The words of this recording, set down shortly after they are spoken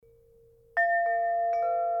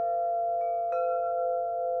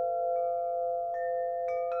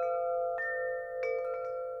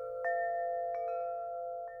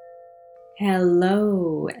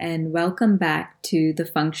Hello, and welcome back to the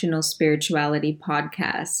Functional Spirituality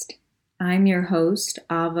Podcast. I'm your host,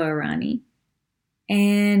 Ava Arani,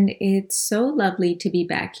 and it's so lovely to be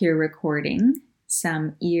back here recording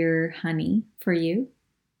some ear honey for you.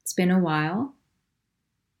 It's been a while.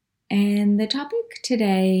 And the topic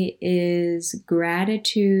today is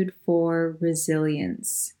gratitude for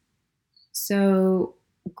resilience. So,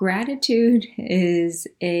 gratitude is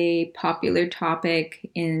a popular topic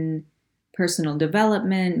in personal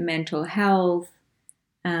development, mental health.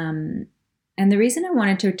 And the reason I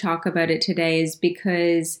wanted to talk about it today is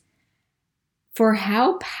because for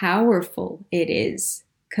how powerful it is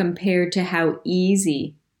compared to how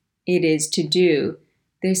easy it is to do,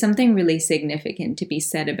 there's something really significant to be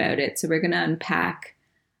said about it. So we're going to unpack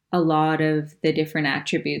a lot of the different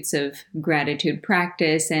attributes of gratitude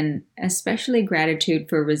practice and especially gratitude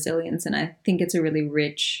for resilience. And I think it's a really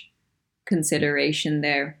rich consideration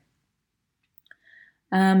there.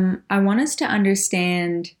 I want us to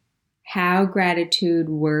understand how gratitude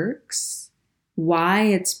works, why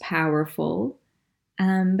it's powerful,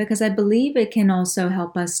 because I believe it can also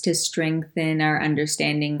help us to strengthen our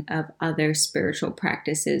understanding of other spiritual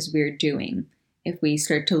practices we're doing. If we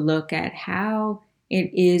start to look at how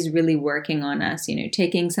it is really working on us,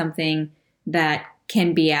 taking something that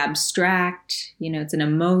can be abstract, it's an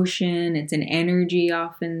emotion, it's an energy,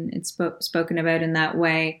 often it's spoken about in that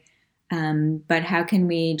way. But how can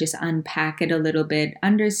we just unpack it a little bit,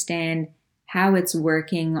 understand how it's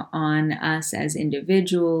working on us as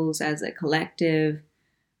individuals, as a collective,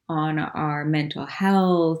 on our mental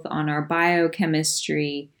health, on our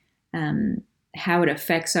biochemistry, how it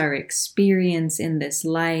affects our experience in this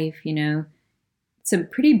life, Some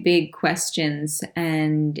pretty big questions,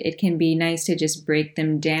 and it can be nice to just break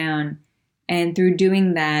them down. And through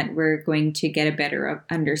doing that, we're going to get a better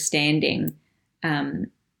understanding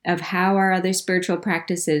of how our other spiritual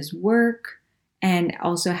practices work and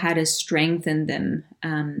also how to strengthen them.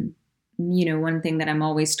 One thing that I'm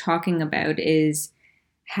always talking about is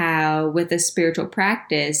how with a spiritual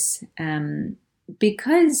practice,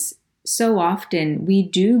 because so often we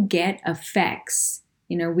do get effects,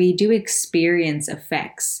 we do experience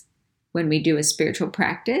effects when we do a spiritual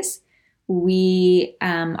practice. We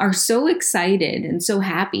are so excited and so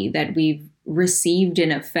happy that we've received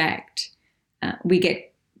an effect. We get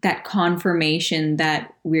that confirmation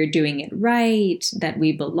that we're doing it right, that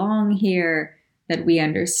we belong here, that we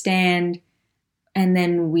understand. And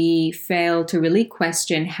then we fail to really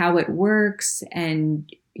question how it works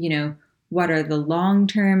and, what are the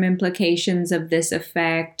long-term implications of this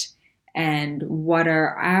effect and what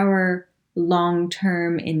are our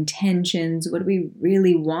long-term intentions? What do we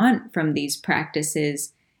really want from these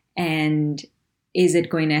practices? And is it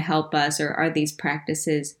going to help us, or are these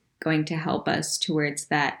practices going to help us towards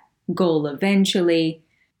that goal eventually?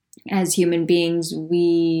 As human beings,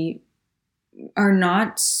 we are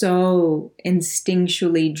not so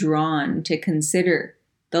instinctually drawn to consider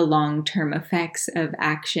the long-term effects of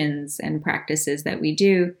actions and practices that we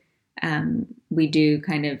do. We do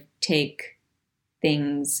kind of take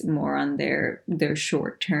things more on their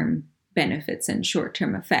short-term benefits and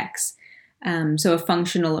short-term effects. So a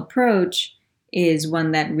functional approach is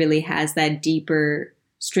one that really has that deeper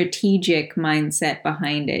strategic mindset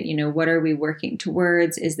behind it. What are we working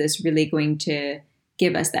towards? Is this really going to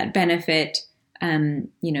give us that benefit?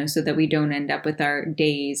 So that we don't end up with our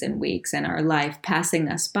days and weeks and our life passing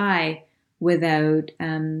us by without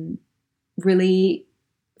really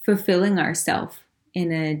fulfilling ourselves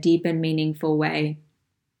in a deep and meaningful way.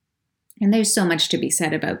 And there's so much to be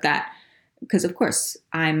said about that, because of course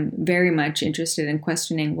I'm very much interested in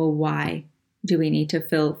questioning, well, why do we need to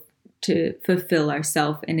fulfill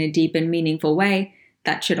ourselves in a deep and meaningful way?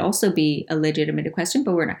 That should also be a legitimate question,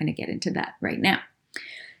 but we're not going to get into that right now.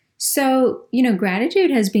 So,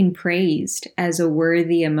 gratitude has been praised as a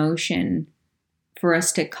worthy emotion for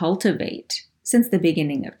us to cultivate since the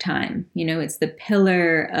beginning of time. It's the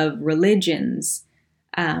pillar of religions,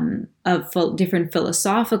 of different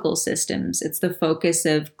philosophical systems. It's the focus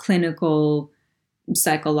of clinical,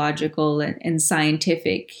 psychological, and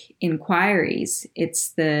scientific inquiries. It's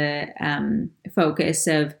the focus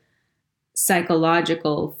of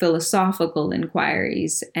psychological, philosophical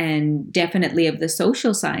inquiries, and definitely of the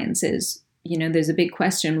social sciences. There's a big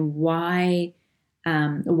question, why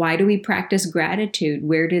do we practice gratitude?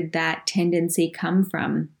 Where did that tendency come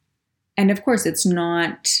from? And of course, it's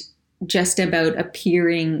not just about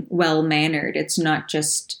appearing well-mannered. It's not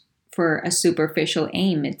just for a superficial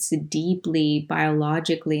aim. It's deeply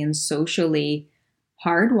biologically and socially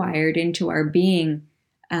hardwired into our being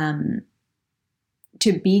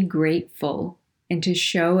to be grateful and to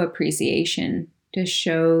show appreciation, to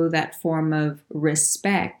show that form of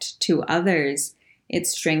respect to others. It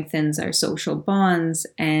strengthens our social bonds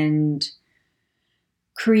and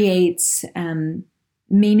creates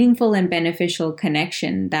meaningful and beneficial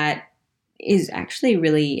connection that is actually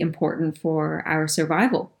really important for our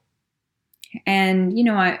survival. And,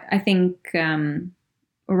 I think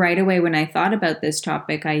right away when I thought about this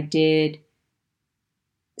topic, I did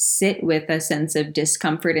sit with a sense of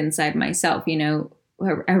discomfort inside myself,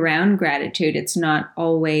 around gratitude. It's not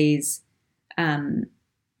always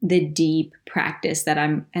the deep practice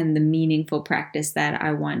and the meaningful practice that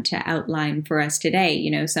I want to outline for us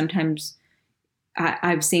today. Sometimes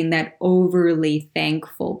I've seen that overly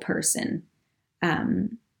thankful person,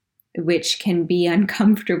 which can be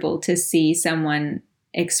uncomfortable to see someone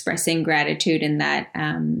expressing gratitude in that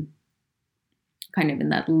kind of in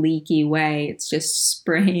that leaky way. It's just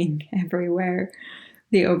spraying everywhere,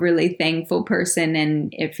 the overly thankful person,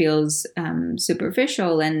 and it feels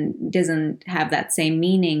superficial and doesn't have that same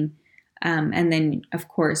meaning. And then, of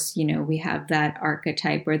course, we have that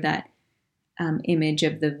archetype or that image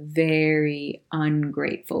of the very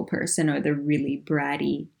ungrateful person or the really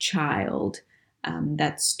bratty child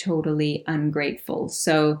that's totally ungrateful.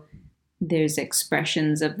 So there's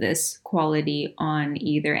expressions of this quality on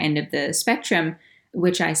either end of the spectrum,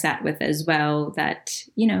 which I sat with as well, that,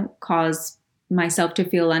 cause myself to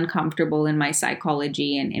feel uncomfortable in my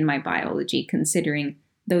psychology and in my biology, considering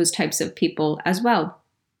those types of people as well.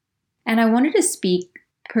 And I wanted to speak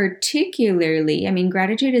particularly,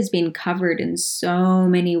 gratitude has been covered in so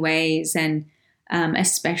many ways, and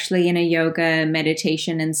especially in a yoga,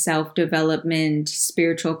 meditation, and self-development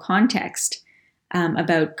spiritual context,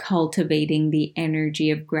 about cultivating the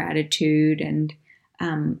energy of gratitude and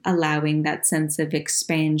allowing that sense of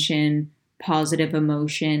expansion, positive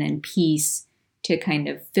emotion, and peace to kind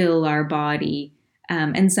of fill our body.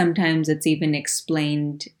 And sometimes it's even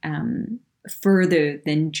explained further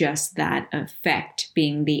than just that effect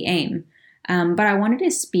being the aim. But I wanted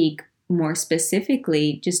to speak more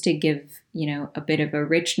specifically, just to give, a bit of a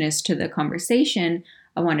richness to the conversation.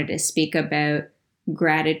 I wanted to speak about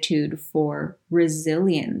gratitude for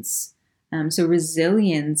resilience. So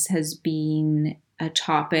resilience has been a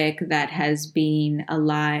topic that has been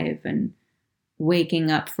alive and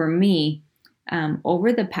waking up for me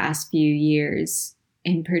over the past few years,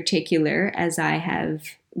 in particular, as I have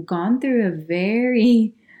gone through a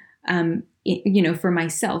very, for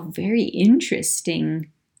myself, very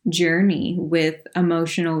interesting journey with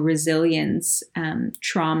emotional resilience,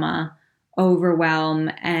 trauma, overwhelm,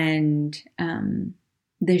 and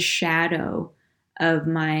the shadow of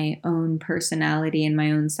my own personality and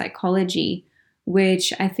my own psychology,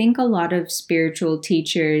 which I think a lot of spiritual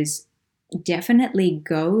teachers definitely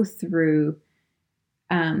go through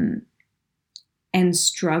and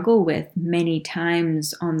struggle with many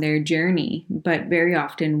times on their journey, but very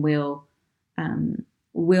often will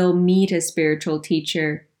meet a spiritual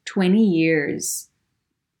teacher 20 years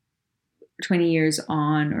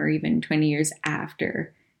on, or even 20 years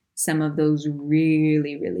after some of those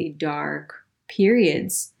really, really dark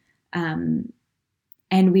periods. And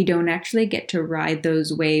we don't actually get to ride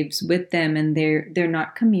those waves with them, and they're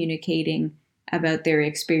not communicating about their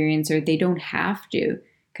experience, or they don't have to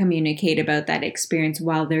communicate about that experience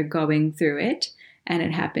while they're going through it. And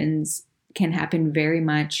it can happen very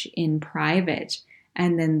much in private.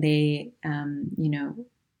 And then they,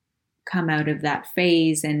 come out of that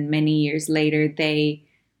phase, and many years later, they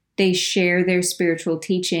share their spiritual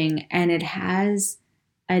teaching, and it has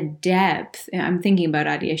a depth. I'm thinking about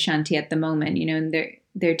Adyashanti at the moment, and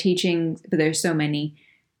their teachings, but there's so many,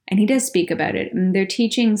 and he does speak about it. And their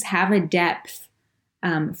teachings have a depth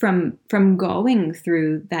from going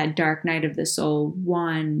through that dark night of the soul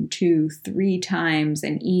 1, 2, 3 times,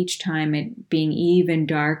 and each time it being even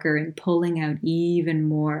darker and pulling out even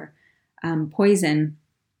more poison.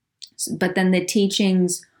 But then the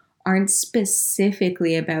teachings aren't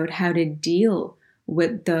specifically about how to deal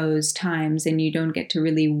with those times, and you don't get to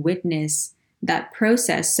really witness that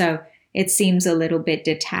process. So it seems a little bit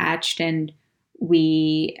detached, and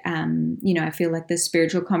we, I feel like the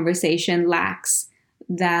spiritual conversation lacks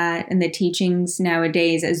that, and the teachings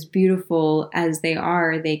nowadays, as beautiful as they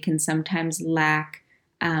are, they can sometimes lack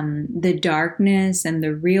the darkness and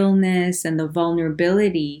the realness and the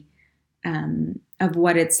vulnerability of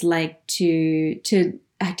what it's like to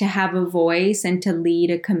have a voice and to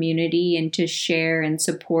lead a community and to share and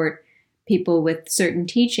support people with certain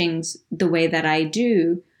teachings the way that I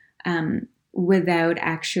do, without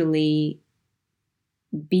actually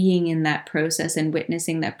being in that process and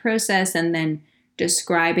witnessing that process, and then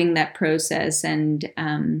describing that process and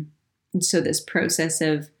So this process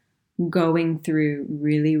of going through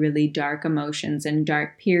really, really dark emotions and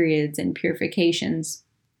dark periods and purifications,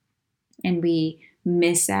 and we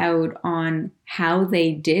miss out on how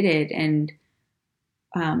they did it and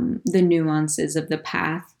the nuances of the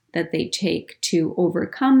path that they take to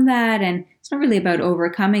overcome that. And it's not really about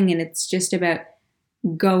overcoming, and it's just about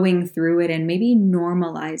going through it and maybe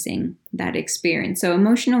normalizing that experience. So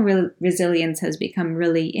emotional resilience has become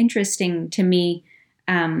really interesting to me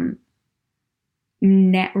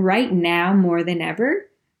right now more than ever,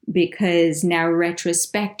 because now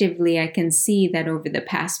retrospectively I can see that over the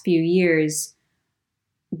past few years,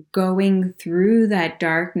 going through that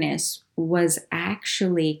darkness was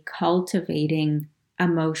actually cultivating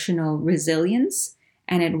emotional resilience.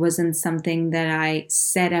 And it wasn't something that I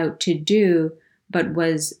set out to do, but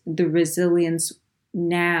was the resilience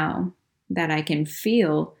now that I can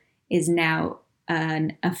feel is now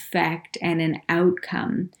an effect and an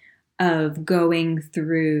outcome of going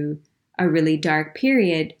through a really dark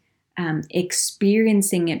period,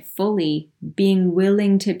 experiencing it fully, being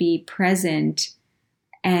willing to be present,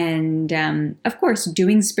 and of course,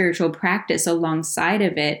 doing spiritual practice alongside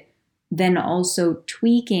of it, then also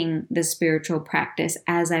tweaking the spiritual practice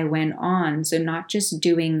as I went on. So not just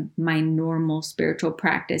doing my normal spiritual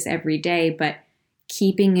practice every day, but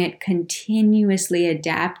keeping it continuously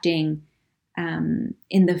adapting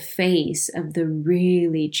in the face of the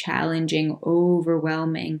really challenging,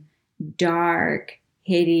 overwhelming, dark,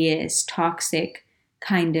 hideous, toxic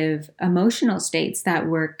kind of emotional states that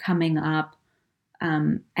were coming up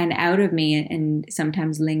and out of me, and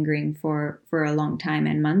sometimes lingering for a long time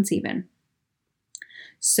and months even.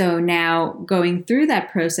 So now going through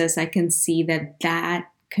that process, I can see that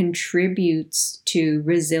contributes to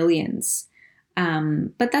resilience.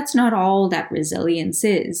 But that's not all that resilience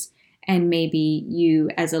is. And maybe you,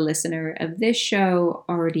 as a listener of this show,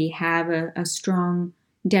 already have a strong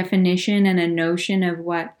definition and a notion of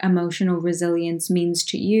what emotional resilience means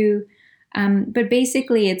to you. But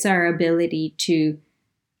basically, it's our ability to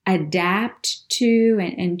adapt to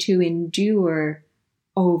and to endure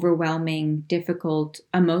overwhelming, difficult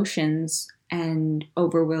emotions and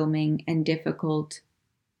overwhelming and difficult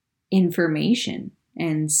information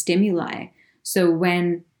and stimuli. So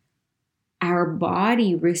when our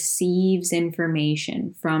body receives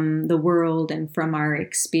information from the world and from our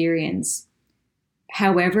experience,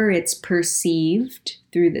 however it's perceived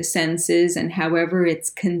through the senses and however it's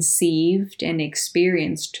conceived and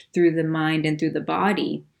experienced through the mind and through the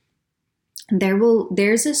body,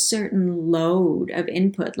 there's a certain load of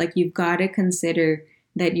input. Like, you've got to consider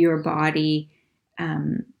that your body,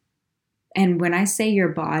 and when I say your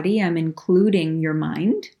body, I'm including your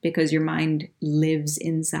mind, because your mind lives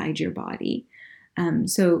inside your body.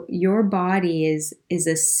 So your body is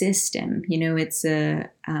a system. It's a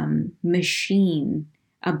machine,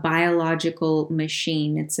 a biological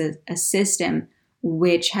machine. It's a system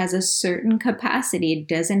which has a certain capacity. It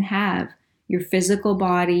doesn't have your physical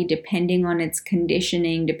body, depending on its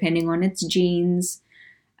conditioning, depending on its genes,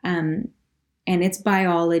 and its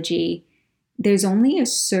biology. There's only a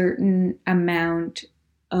certain amount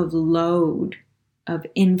of load, of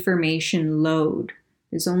information load.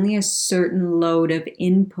 There's only a certain load of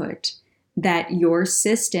input that your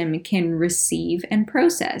system can receive and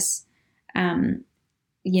process.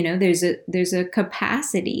 There's a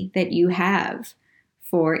capacity that you have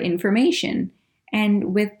for information.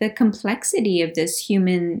 And with the complexity of this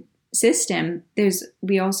human system,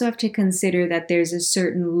 we also have to consider that there's a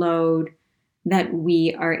certain load that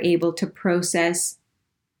we are able to process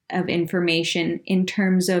of information in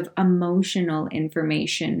terms of emotional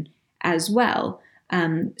information as well.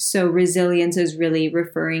 So resilience is really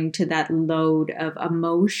referring to that load of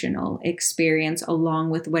emotional experience along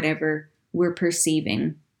with whatever we're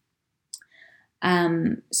perceiving.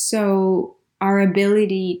 So our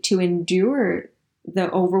ability to endure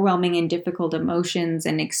the overwhelming and difficult emotions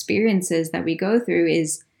and experiences that we go through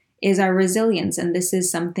is our resilience. And this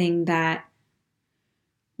is something that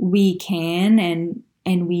we can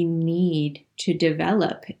and we need to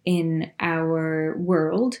develop in our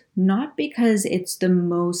world, not because it's the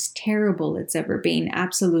most terrible it's ever been.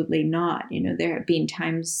 Absolutely not. There have been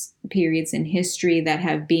periods in history that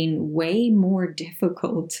have been way more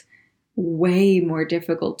difficult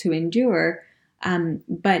to endure.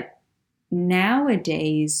 But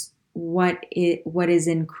nowadays, what is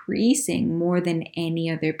increasing more than any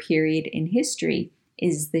other period in history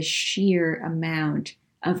is the sheer amount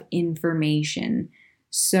of information.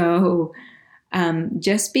 So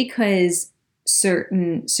just because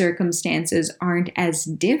certain circumstances aren't as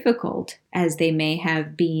difficult as they may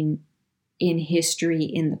have been in history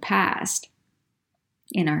in the past,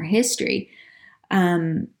 in our history.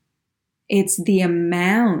 It's the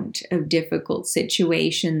amount of difficult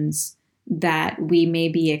situations that we may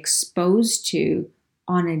be exposed to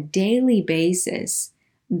on a daily basis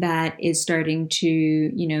that is starting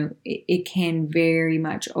to, it can very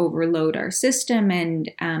much overload our system and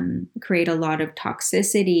create a lot of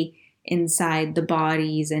toxicity inside the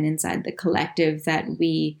bodies and inside the collective that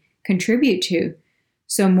we contribute to.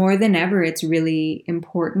 So more than ever, it's really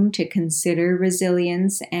important to consider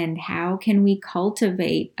resilience and how can we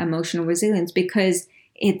cultivate emotional resilience, because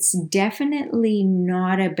it's definitely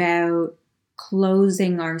not about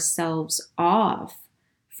closing ourselves off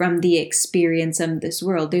from the experience of this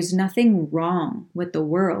world. There's nothing wrong with the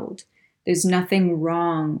world. There's nothing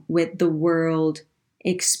wrong with the world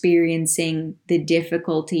experiencing the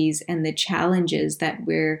difficulties and the challenges that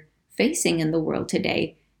we're facing in the world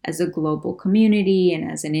today. As a global community and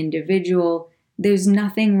as an individual, there's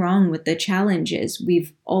nothing wrong with the challenges.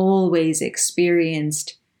 We've always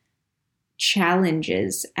experienced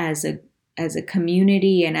challenges as a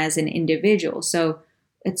community and as an individual. So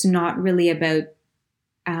it's not really about,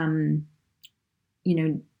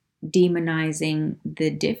 demonizing the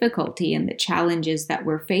difficulty and the challenges that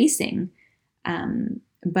we're facing,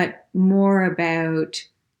 but more about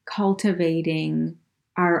cultivating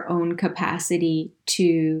our own capacity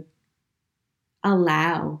to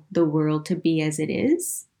allow the world to be as it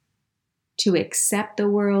is, to accept the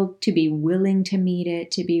world, to be willing to meet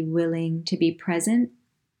it, to be willing to be present.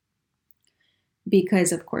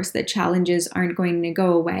 Because, of course, the challenges aren't going to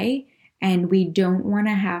go away, and we don't want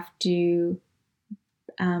to have to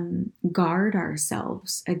guard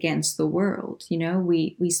ourselves against the world.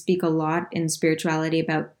 We speak a lot in spirituality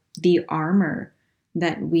about the armor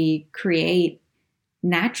that we create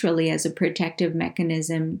naturally as a protective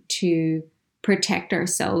mechanism to protect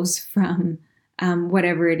ourselves from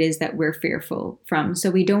whatever it is that we're fearful from.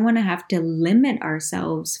 So we don't want to have to limit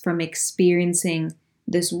ourselves from experiencing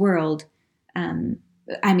this world.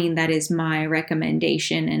 That is my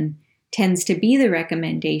recommendation and tends to be the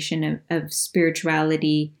recommendation of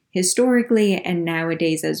spirituality historically and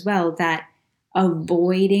nowadays as well, that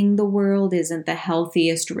avoiding the world isn't the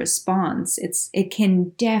healthiest response. It can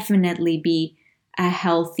definitely be a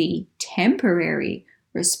healthy temporary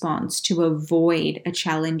response to avoid a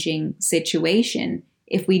challenging situation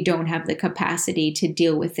if we don't have the capacity to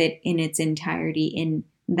deal with it in its entirety in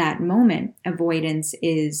that moment. Avoidance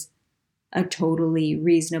is a totally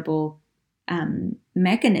reasonable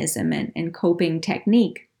mechanism and coping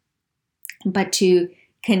technique. But to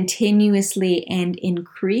continuously and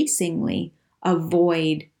increasingly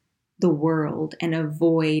avoid the world and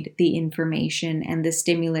avoid the information and the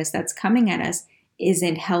stimulus that's coming at us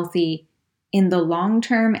isn't healthy in the long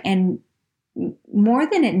term. And more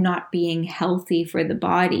than it not being healthy for the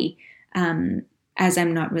body, as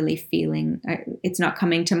I'm not really feeling, it's not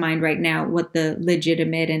coming to mind right now what the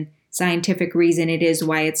legitimate and scientific reason it is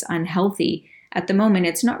why it's unhealthy at the moment.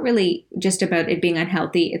 It's not really just about it being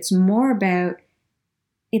unhealthy. It's more about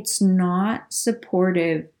it's not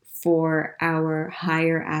supportive for our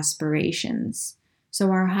higher aspirations.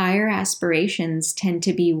 So our higher aspirations tend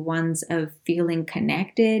to be ones of feeling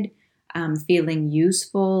connected, feeling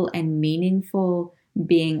useful and meaningful,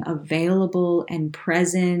 being available and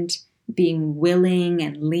present, being willing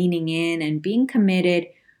and leaning in and being committed,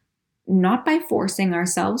 not by forcing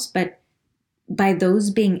ourselves, but by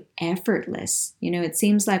those being effortless. It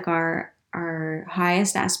seems like our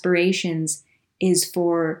highest aspirations is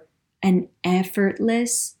for an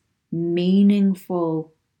effortless,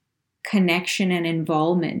 meaningful connection and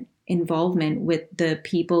involvement with the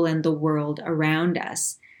people and the world around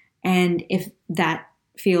us. And if that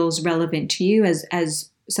feels relevant to you as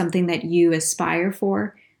something that you aspire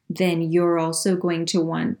for, then you're also going to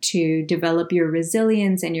want to develop your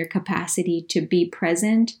resilience and your capacity to be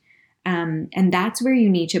present. And that's where you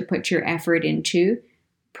need to put your effort into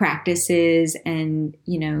practices and,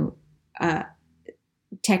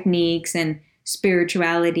 techniques and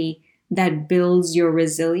spirituality that builds your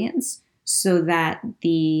resilience so that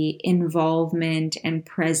the involvement and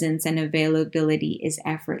presence and availability is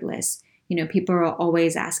effortless. People are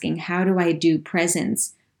always asking, how do I do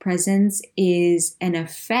presence? Presence is an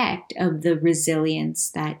effect of the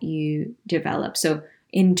resilience that you develop. So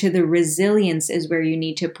into the resilience is where you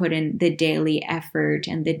need to put in the daily effort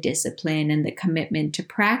and the discipline and the commitment to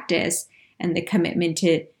practice and the commitment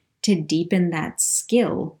to deepen that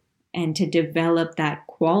skill and to develop that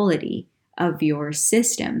quality of your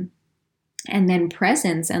system. And then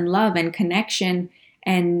presence and love and connection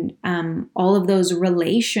and all of those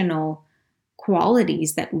relational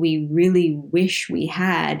qualities that we really wish we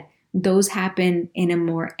had, those happen in a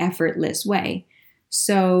more effortless way.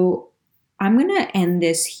 So I'm going to end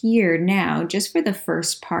this here now, just for the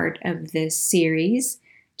first part of this series,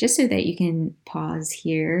 just so that you can pause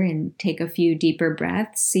here and take a few deeper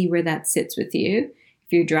breaths, see where that sits with you.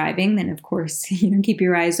 If you're driving, then of course, keep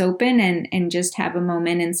your eyes open and just have a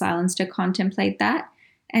moment in silence to contemplate that.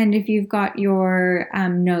 And if you've got your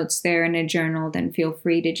notes there in a journal, then feel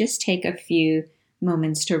free to just take a few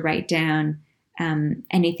moments to write down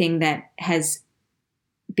anything that has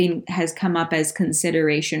come up as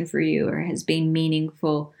consideration for you or has been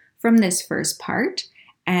meaningful from this first part.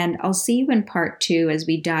 And I'll see you in part 2 as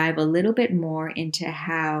we dive a little bit more into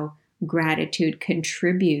how gratitude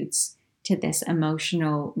contributes to this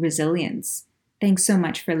emotional resilience. Thanks so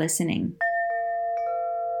much for listening.